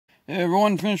Hey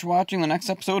everyone, finished watching the next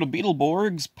episode of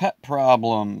Beetleborgs Pet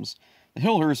Problems. The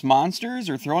Hillhurst monsters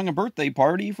are throwing a birthday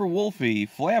party for Wolfie.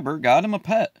 Flabber got him a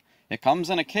pet. It comes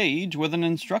in a cage with an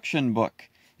instruction book.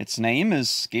 Its name is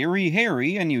Scary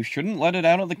Harry, and you shouldn't let it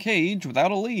out of the cage without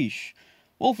a leash.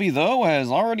 Wolfie, though, has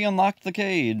already unlocked the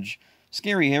cage.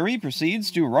 Scary Harry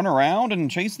proceeds to run around and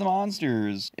chase the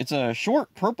monsters. It's a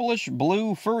short,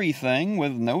 purplish-blue furry thing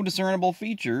with no discernible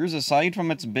features aside from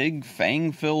its big,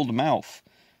 fang-filled mouth.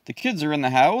 The kids are in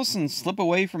the house and slip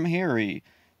away from Harry.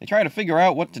 They try to figure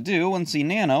out what to do and see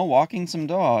Nana walking some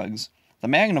dogs. The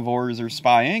Magnivores are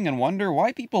spying and wonder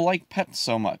why people like pets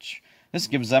so much. This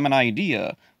gives them an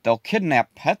idea. They'll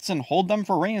kidnap pets and hold them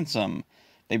for ransom.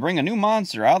 They bring a new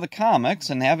monster out of the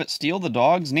comics and have it steal the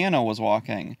dogs Nana was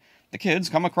walking. The kids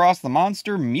come across the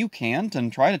monster Mucant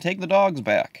and try to take the dogs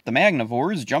back. The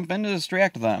Magnivores jump in to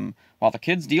distract them. While the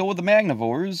kids deal with the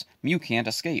Magnivores, Mucant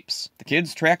escapes. The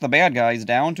kids track the bad guys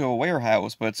down to a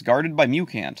warehouse, but it's guarded by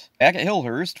Mucant. Back at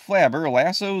Hillhurst, Flabber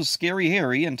lassos Scary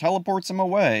Harry and teleports him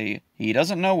away. He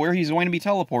doesn't know where he's going to be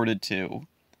teleported to.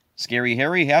 Scary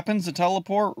Harry happens to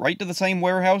teleport right to the same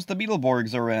warehouse the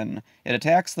Beetleborgs are in. It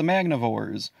attacks the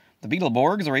Magnivores. The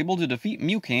Beetleborgs are able to defeat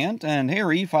Mucant, and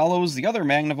Harry follows the other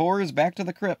Magnivores back to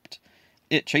the crypt.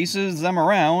 It chases them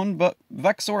around, but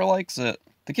Vexor likes it.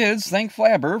 The kids thank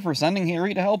Flabber for sending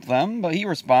Harry to help them, but he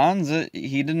responds that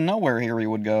he didn't know where Harry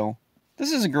would go.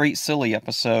 This is a great silly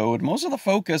episode. Most of the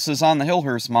focus is on the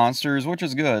Hillhurst monsters, which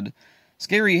is good.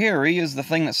 Scary Harry is the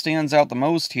thing that stands out the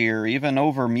most here, even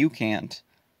over Mucant.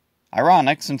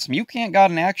 Ironic, since Mucant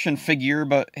got an action figure,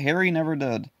 but Harry never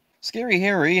did. Scary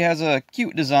Harry has a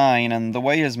cute design, and the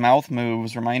way his mouth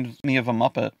moves reminds me of a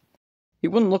Muppet. He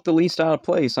wouldn't look the least out of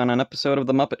place on an episode of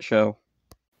The Muppet Show.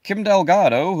 Kim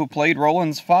Delgado, who played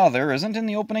Roland's father, isn't in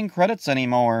the opening credits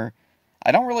anymore.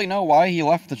 I don't really know why he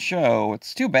left the show.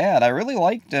 It's too bad. I really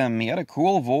liked him. He had a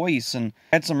cool voice and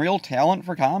had some real talent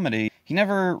for comedy. He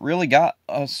never really got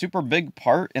a super big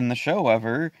part in the show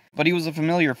ever, but he was a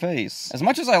familiar face. As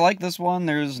much as I like this one,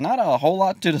 there's not a whole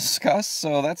lot to discuss,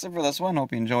 so that's it for this one.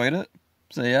 Hope you enjoyed it.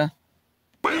 See ya.